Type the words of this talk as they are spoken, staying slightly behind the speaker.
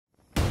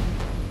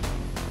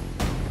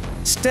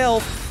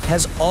Stealth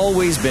has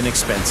always been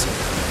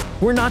expensive.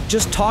 We're not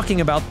just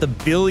talking about the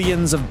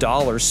billions of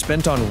dollars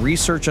spent on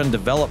research and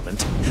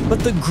development, but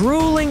the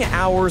grueling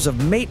hours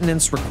of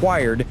maintenance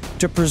required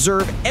to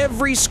preserve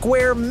every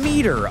square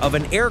meter of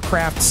an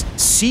aircraft's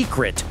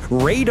secret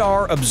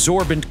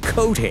radar-absorbent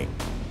coating.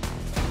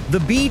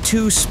 The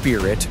B-2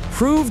 Spirit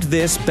proved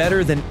this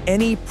better than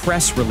any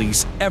press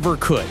release ever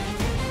could.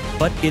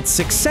 But its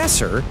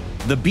successor,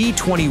 the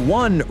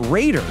B-21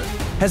 Raider,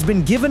 has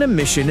been given a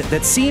mission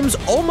that seems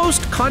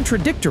almost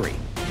contradictory.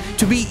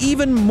 To be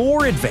even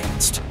more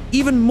advanced,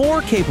 even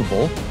more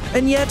capable,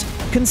 and yet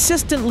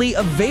consistently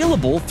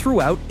available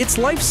throughout its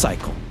life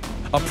cycle.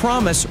 A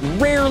promise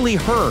rarely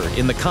heard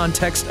in the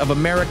context of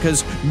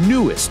America's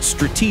newest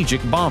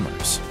strategic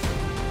bombers.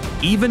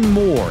 Even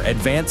more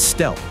advanced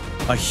stealth,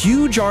 a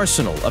huge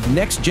arsenal of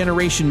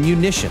next-generation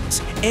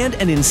munitions, and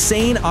an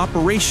insane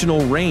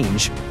operational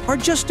range are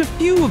just a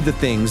few of the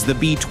things the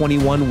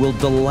B-21 will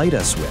delight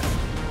us with.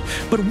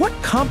 But what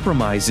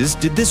compromises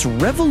did this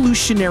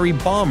revolutionary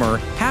bomber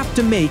have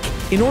to make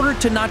in order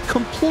to not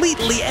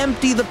completely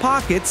empty the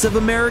pockets of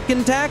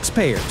American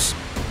taxpayers?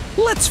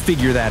 Let's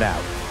figure that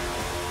out.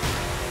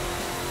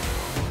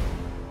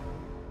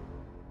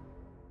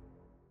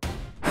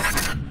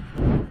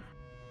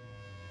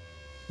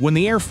 When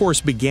the Air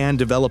Force began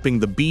developing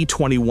the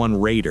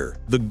B-21 Raider,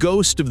 the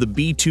ghost of the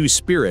B-2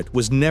 Spirit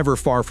was never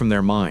far from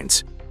their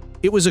minds.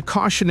 It was a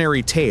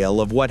cautionary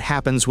tale of what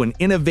happens when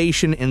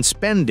innovation and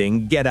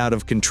spending get out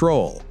of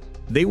control.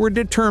 They were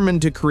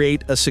determined to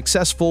create a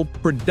successful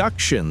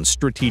production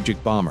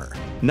strategic bomber,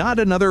 not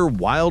another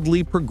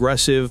wildly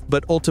progressive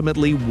but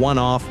ultimately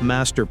one-off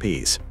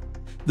masterpiece.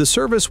 The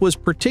service was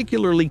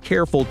particularly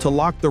careful to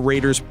lock the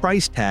Raider's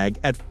price tag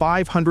at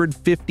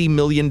 $550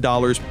 million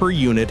per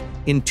unit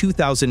in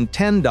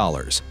 2010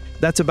 dollars.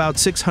 That's about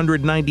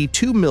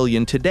 $692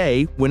 million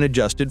today when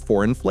adjusted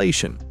for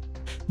inflation.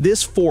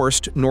 This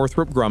forced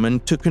Northrop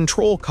Grumman to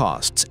control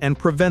costs and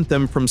prevent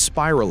them from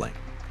spiraling.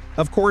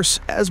 Of course,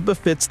 as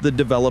befits the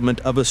development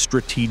of a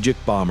strategic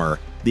bomber,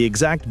 the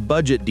exact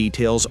budget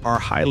details are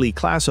highly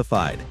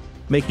classified,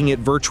 making it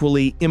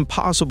virtually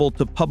impossible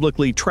to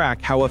publicly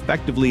track how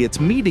effectively it's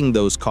meeting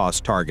those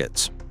cost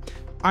targets.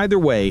 Either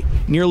way,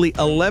 nearly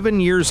 11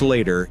 years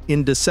later,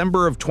 in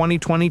December of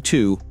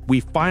 2022, we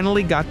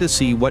finally got to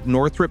see what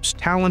Northrop's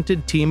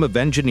talented team of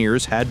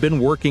engineers had been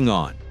working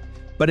on.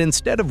 But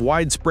instead of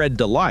widespread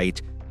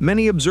delight,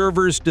 many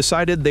observers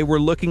decided they were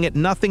looking at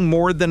nothing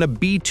more than a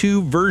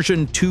B-2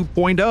 version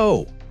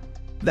 2.0.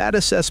 That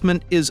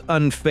assessment is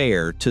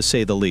unfair, to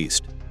say the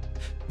least.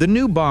 The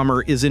new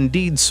bomber is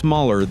indeed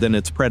smaller than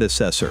its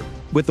predecessor,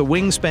 with a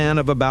wingspan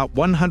of about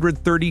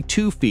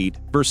 132 feet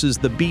versus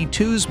the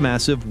B-2's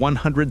massive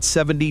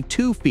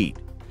 172 feet.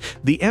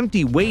 The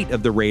empty weight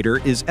of the Raider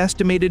is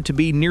estimated to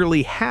be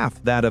nearly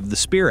half that of the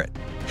Spirit.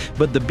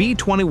 But the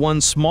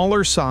B-21's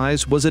smaller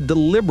size was a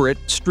deliberate,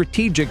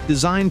 strategic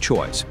design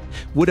choice.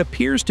 What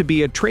appears to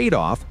be a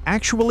trade-off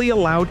actually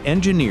allowed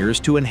engineers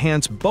to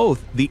enhance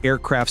both the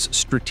aircraft's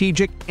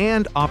strategic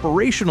and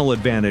operational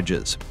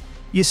advantages.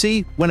 You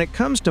see, when it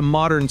comes to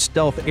modern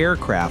stealth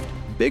aircraft,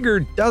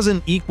 bigger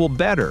doesn't equal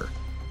better.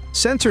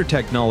 Sensor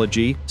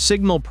technology,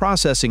 signal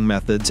processing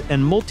methods,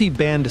 and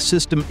multi-band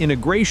system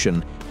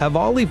integration have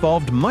all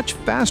evolved much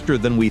faster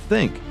than we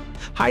think.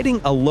 Hiding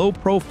a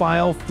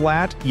low-profile,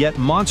 flat, yet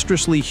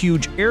monstrously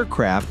huge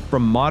aircraft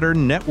from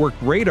modern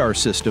networked radar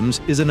systems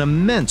is an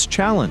immense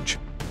challenge.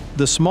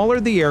 The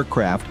smaller the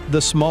aircraft,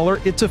 the smaller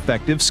its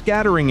effective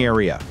scattering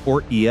area,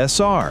 or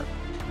ESR.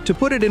 To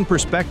put it in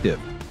perspective,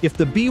 if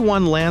the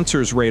B-1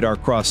 Lancer's radar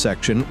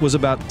cross-section was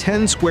about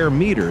 10 square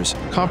meters,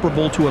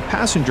 comparable to a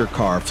passenger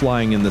car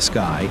flying in the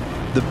sky,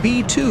 the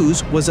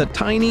B-2's was a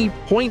tiny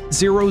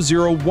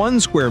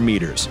 0.001 square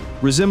meters,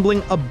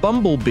 resembling a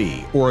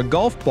bumblebee or a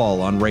golf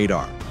ball on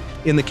radar.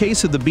 In the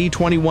case of the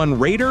B-21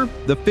 Raider,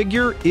 the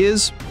figure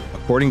is,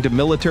 according to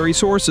military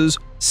sources,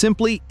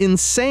 simply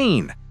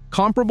insane,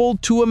 comparable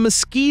to a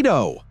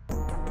mosquito.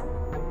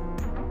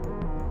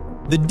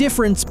 The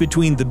difference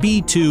between the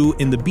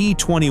B-2 and the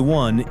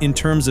B-21 in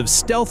terms of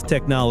stealth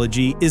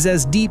technology is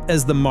as deep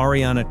as the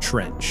Mariana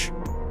Trench.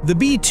 The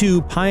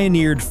B-2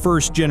 pioneered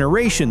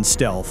first-generation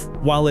stealth,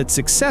 while its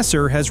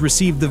successor has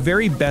received the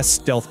very best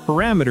stealth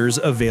parameters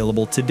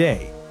available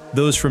today,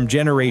 those from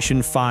Generation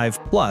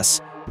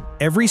 5+.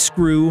 Every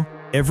screw,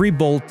 every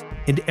bolt,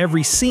 and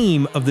every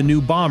seam of the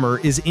new bomber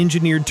is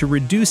engineered to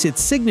reduce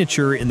its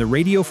signature in the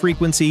radio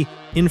frequency,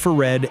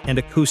 infrared, and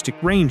acoustic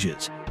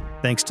ranges.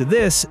 Thanks to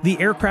this, the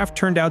aircraft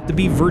turned out to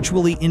be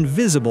virtually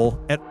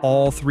invisible at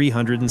all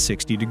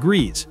 360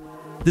 degrees.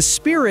 The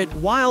Spirit,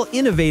 while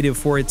innovative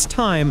for its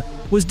time,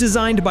 was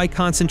designed by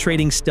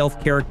concentrating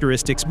stealth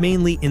characteristics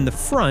mainly in the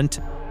front,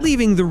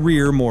 leaving the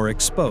rear more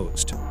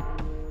exposed.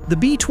 The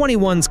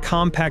B-21's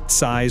compact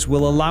size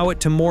will allow it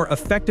to more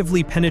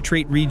effectively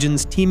penetrate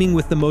regions teeming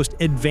with the most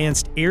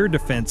advanced air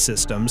defense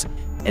systems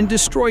and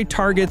destroy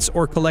targets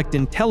or collect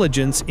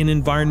intelligence in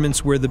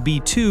environments where the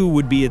B-2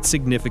 would be at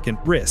significant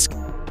risk.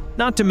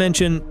 Not to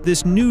mention,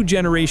 this new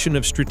generation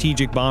of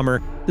strategic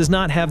bomber does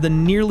not have the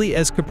nearly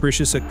as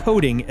capricious a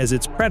coating as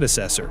its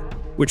predecessor,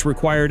 which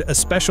required a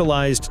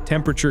specialized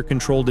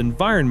temperature-controlled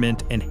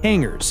environment and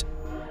hangars.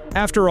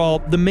 After all,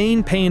 the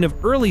main pain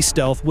of early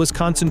stealth was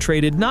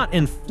concentrated not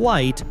in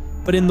flight,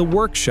 but in the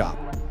workshop.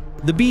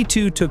 The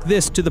B-2 took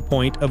this to the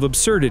point of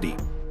absurdity.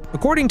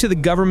 According to the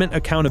Government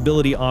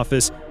Accountability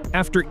Office,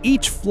 after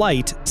each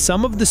flight,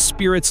 some of the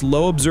Spirit's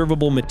low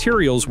observable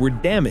materials were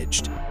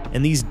damaged,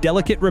 and these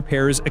delicate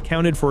repairs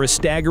accounted for a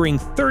staggering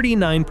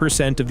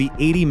 39% of the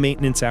 80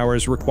 maintenance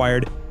hours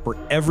required for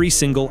every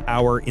single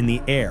hour in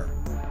the air.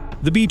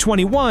 The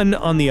B-21,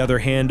 on the other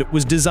hand,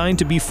 was designed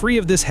to be free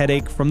of this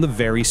headache from the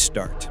very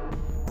start.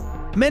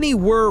 Many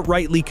were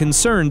rightly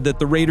concerned that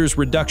the Raider's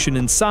reduction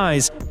in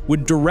size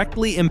would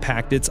directly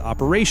impact its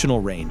operational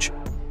range.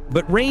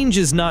 But range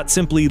is not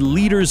simply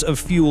liters of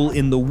fuel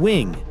in the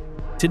wing.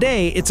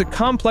 Today, it's a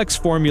complex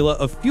formula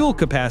of fuel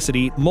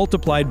capacity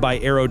multiplied by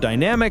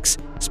aerodynamics,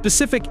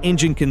 specific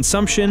engine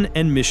consumption,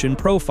 and mission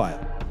profile.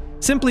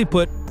 Simply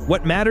put,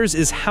 what matters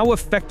is how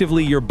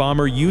effectively your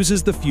bomber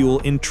uses the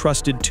fuel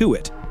entrusted to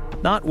it,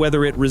 not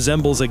whether it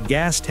resembles a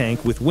gas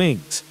tank with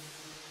wings.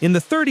 In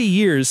the 30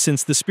 years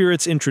since the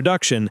Spirit's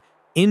introduction,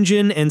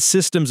 engine and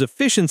systems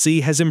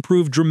efficiency has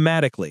improved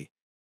dramatically.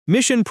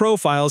 Mission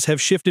profiles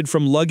have shifted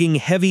from lugging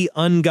heavy,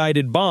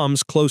 unguided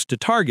bombs close to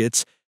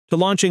targets to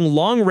launching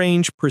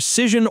long-range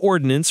precision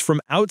ordnance from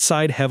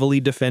outside heavily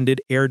defended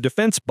air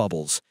defense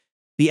bubbles.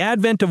 The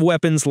advent of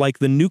weapons like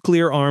the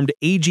nuclear-armed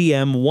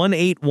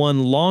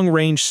AGM-181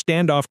 long-range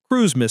standoff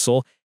cruise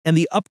missile and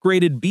the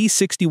upgraded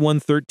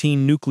B-21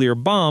 nuclear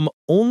bomb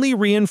only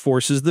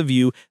reinforces the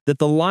view that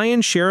the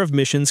lion's share of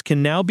missions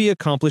can now be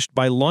accomplished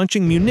by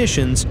launching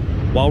munitions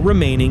while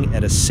remaining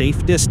at a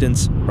safe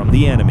distance from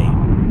the enemy.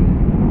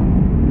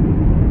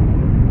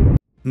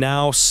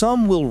 Now,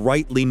 some will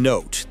rightly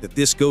note that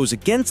this goes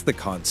against the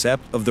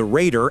concept of the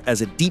Raider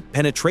as a deep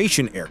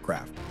penetration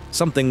aircraft,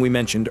 something we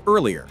mentioned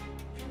earlier.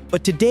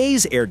 But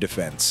today's air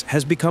defense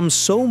has become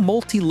so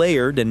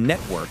multi-layered and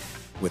networked,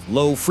 with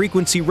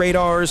low-frequency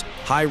radars,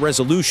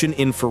 high-resolution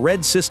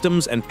infrared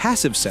systems, and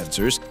passive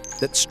sensors,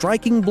 that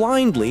striking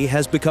blindly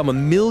has become a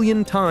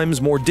million times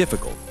more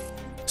difficult.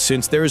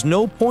 Since there is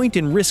no point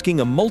in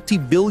risking a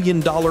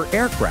multi-billion-dollar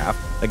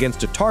aircraft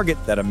against a target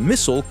that a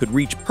missile could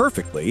reach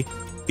perfectly,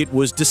 it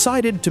was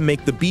decided to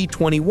make the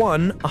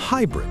B-21 a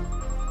hybrid.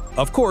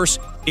 Of course,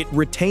 it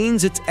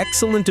retains its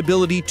excellent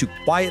ability to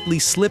quietly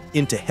slip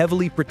into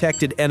heavily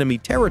protected enemy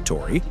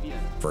territory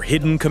for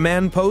hidden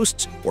command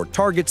posts or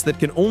targets that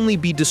can only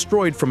be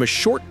destroyed from a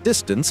short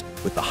distance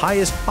with the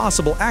highest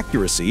possible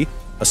accuracy.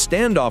 A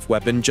standoff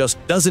weapon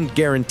just doesn't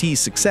guarantee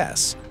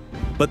success.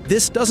 But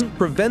this doesn't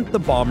prevent the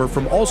bomber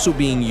from also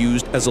being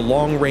used as a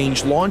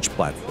long-range launch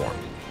platform,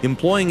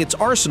 employing its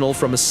arsenal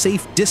from a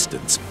safe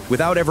distance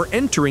without ever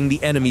entering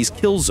the enemy's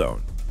kill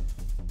zone.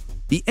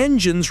 The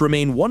engines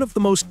remain one of the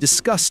most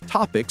discussed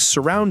topics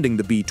surrounding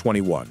the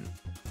B-21.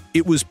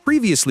 It was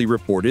previously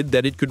reported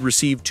that it could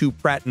receive two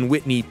Pratt &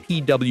 Whitney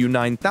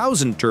PW9000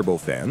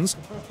 turbofans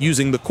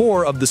using the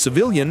core of the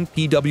civilian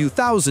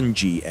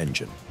PW1000G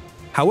engine.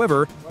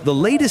 However, the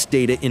latest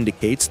data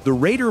indicates the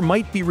Raider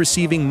might be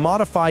receiving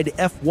modified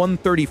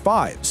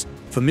F-135s,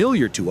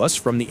 familiar to us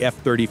from the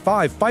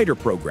F-35 fighter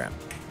program.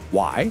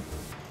 Why?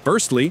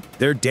 Firstly,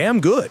 they're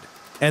damn good,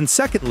 and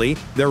secondly,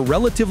 they're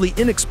relatively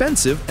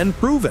inexpensive and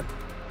proven.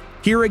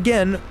 Here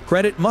again,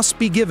 credit must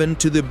be given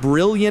to the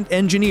brilliant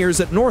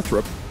engineers at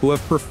Northrop who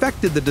have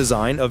perfected the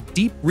design of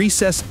deep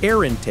recess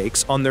air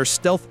intakes on their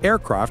stealth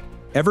aircraft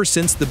ever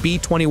since the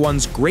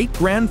B-21's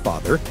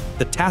great-grandfather,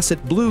 the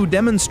Tacit Blue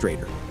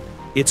demonstrator.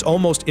 It's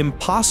almost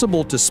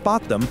impossible to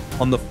spot them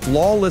on the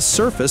flawless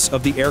surface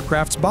of the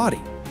aircraft's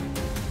body.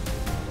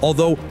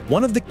 Although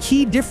one of the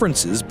key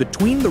differences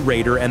between the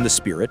Raider and the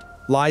Spirit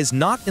lies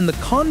not in the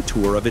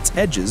contour of its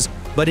edges,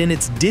 but in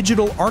its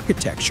digital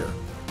architecture.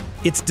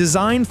 It's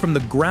designed from the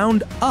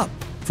ground up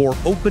for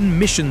open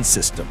mission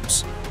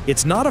systems.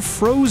 It's not a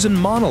frozen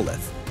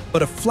monolith,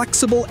 but a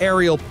flexible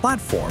aerial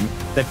platform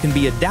that can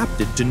be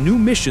adapted to new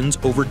missions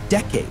over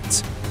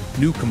decades.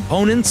 New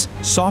components,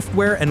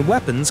 software, and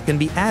weapons can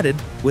be added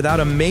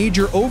without a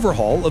major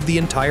overhaul of the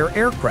entire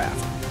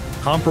aircraft,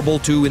 comparable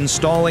to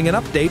installing an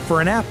update for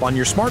an app on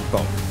your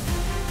smartphone.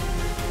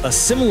 A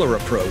similar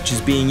approach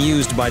is being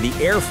used by the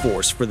Air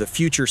Force for the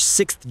future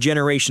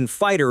 6th-generation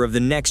fighter of the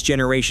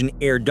next-generation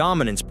air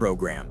dominance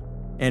program.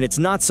 And it's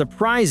not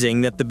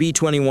surprising that the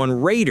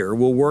B-21 Raider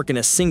will work in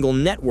a single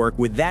network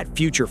with that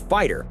future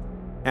fighter.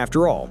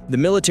 After all, the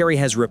military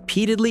has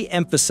repeatedly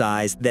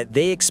emphasized that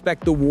they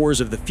expect the wars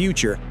of the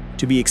future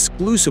to be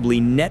exclusively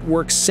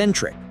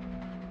network-centric.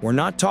 We're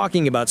not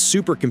talking about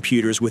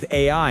supercomputers with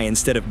AI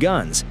instead of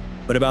guns,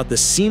 but about the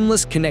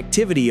seamless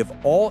connectivity of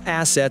all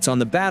assets on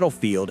the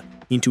battlefield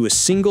into a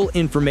single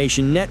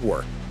information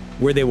network,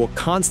 where they will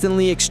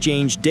constantly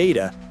exchange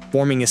data,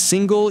 forming a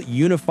single,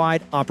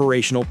 unified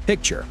operational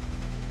picture.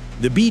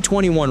 The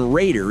B-21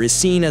 Raider is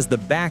seen as the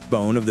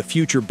backbone of the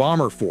future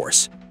bomber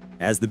force.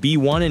 As the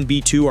B-1 and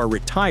B-2 are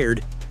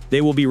retired, they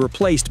will be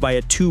replaced by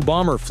a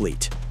two-bomber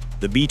fleet.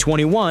 the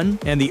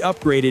B-21 and the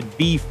upgraded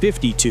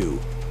B-52.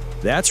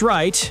 That's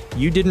right,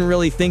 you didn't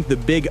really think the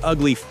big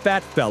ugly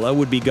fat fella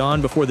would be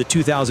gone before the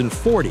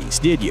 2040s,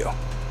 did you?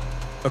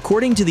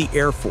 According to the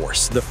Air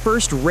Force, the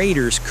first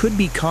Raiders could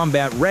be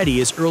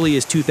combat-ready as early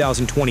as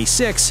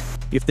 2026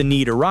 if the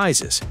need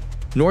arises.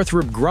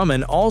 Northrop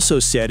Grumman also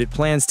said it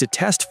plans to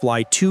test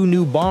fly 2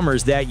 new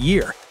bombers that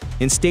year,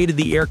 and stated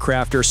the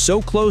aircraft are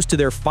so close to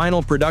their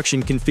final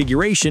production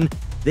configuration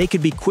they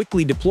could be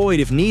quickly deployed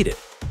if needed.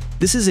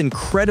 This is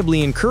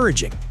incredibly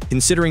encouraging,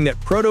 considering that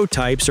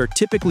prototypes are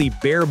typically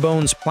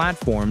bare-bones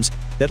platforms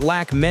that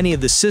lack many of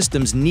the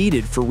systems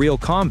needed for real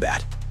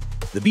combat.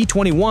 The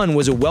B-21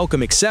 was a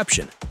welcome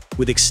exception,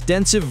 with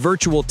extensive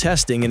virtual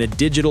testing in a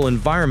digital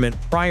environment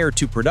prior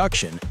to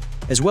production,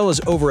 as well as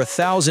over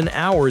 1,000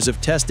 hours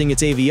of testing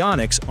its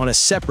avionics on a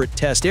separate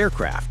test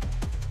aircraft.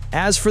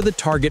 As for the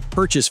target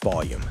purchase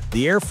volume,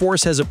 the Air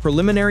Force has a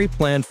preliminary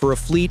plan for a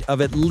fleet of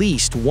at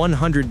least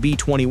 100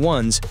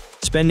 B-21s,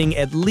 spending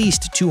at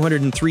least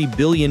 $203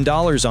 billion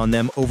on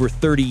them over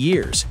 30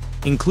 years,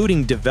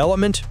 including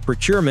development,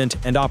 procurement,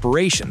 and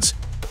operations.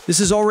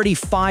 This is already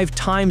 5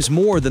 times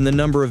more than the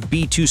number of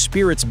B-2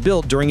 Spirits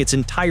built during its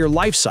entire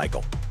life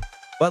cycle.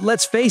 But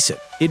let's face it,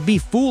 it'd be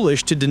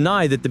foolish to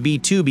deny that the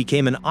B-2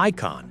 became an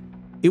icon.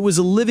 It was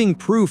a living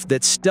proof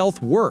that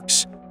stealth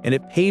works, and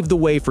it paved the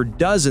way for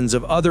dozens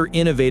of other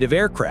innovative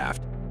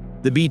aircraft.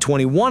 The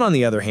B-21, on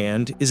the other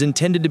hand, is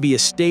intended to be a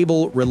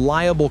stable,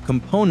 reliable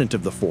component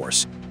of the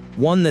force,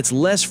 one that's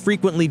less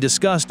frequently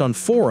discussed on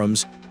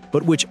forums,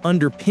 but which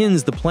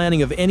underpins the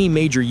planning of any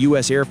major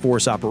U.S. Air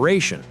Force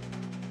operation.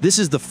 This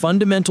is the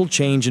fundamental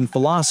change in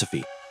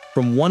philosophy,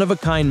 from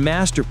one-of-a-kind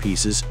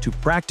masterpieces to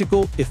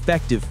practical,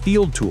 effective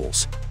field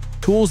tools.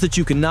 Tools that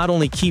you can not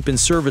only keep in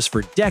service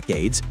for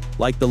decades,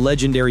 like the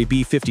legendary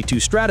B-52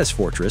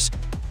 Stratofortress,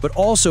 but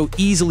also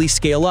easily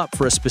scale up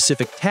for a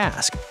specific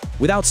task,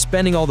 without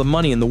spending all the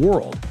money in the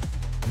world.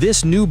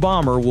 This new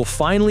bomber will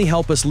finally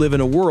help us live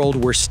in a world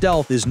where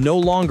stealth is no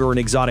longer an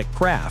exotic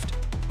craft,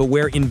 but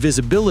where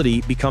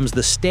invisibility becomes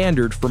the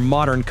standard for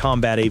modern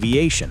combat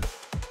aviation.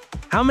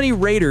 How many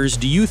Raiders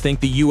do you think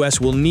the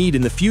US will need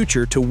in the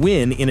future to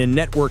win in a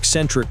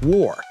network-centric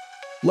war?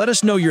 Let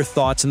us know your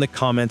thoughts in the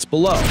comments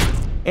below.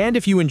 And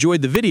if you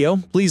enjoyed the video,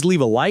 please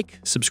leave a like,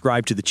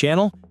 subscribe to the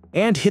channel,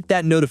 and hit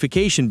that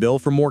notification bell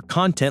for more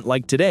content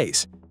like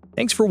today's.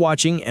 Thanks for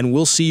watching, and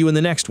we'll see you in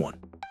the next one.